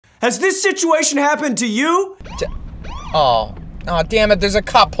Has this situation happened to you? Oh, damn it, there's a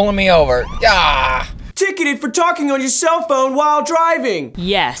cop pulling me over. Ah! Ticketed for talking on your cell phone while driving.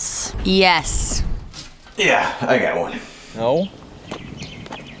 Yes. Yes. Yeah, I got one. No.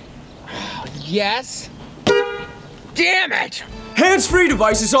 Yes? Damn it! Hands-free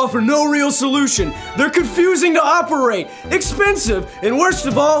devices offer no real solution. They're confusing to operate, expensive, and worst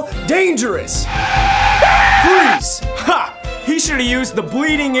of all, dangerous. Freeze! Ha! He should have used the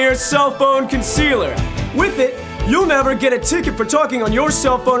Bleeding Ear cell phone concealer. With it, you'll never get a ticket for talking on your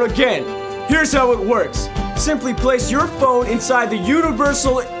cell phone again. Here's how it works. Simply place your phone inside the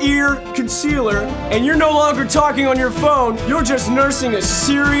universal ear concealer, and you're no longer talking on your phone, you're just nursing a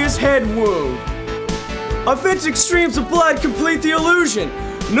serious head wound. Authentic streams of blood complete the illusion.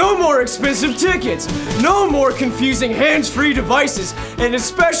 No more expensive tickets, no more confusing hands-free devices, and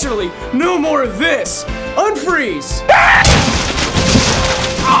especially no more of this. Unfreeze!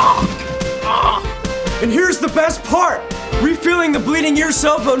 And here's the best part. Refilling the Bleeding Ear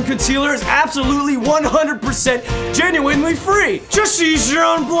cell phone concealer is absolutely 100% genuinely free. Just use your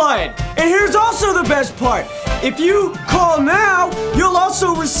own blood. And here's also the best part. If you call now, you'll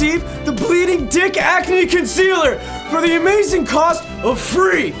also receive the Bleeding Dick Acne Concealer for the amazing cost of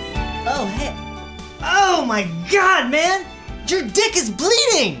free. Oh, hey. Oh my God, man! Your dick is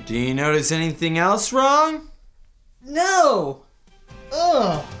bleeding! Do you notice anything else wrong? No!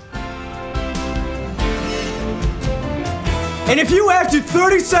 Ugh. And if you acted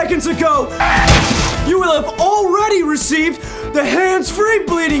 30 seconds ago, you will have already received the hands-free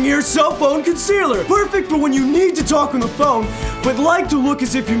Bleeding Ear cell phone concealer. Perfect for when you need to talk on the phone, but like to look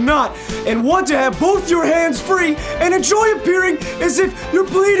as if you're not, and want to have both your hands free and enjoy appearing as if you're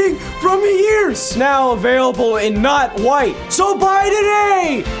bleeding from the ears. Now available in not white. So buy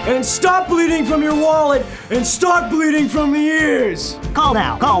today and stop bleeding from your wallet and start bleeding from the ears. Call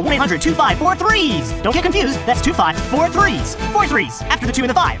now. Call 1-800-2543s. Don't get confused. That's 2543s. 4 3s after the 2 and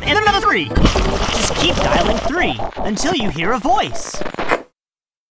the 5, and then another 3. Just keep dialing 3 until you hear a voice.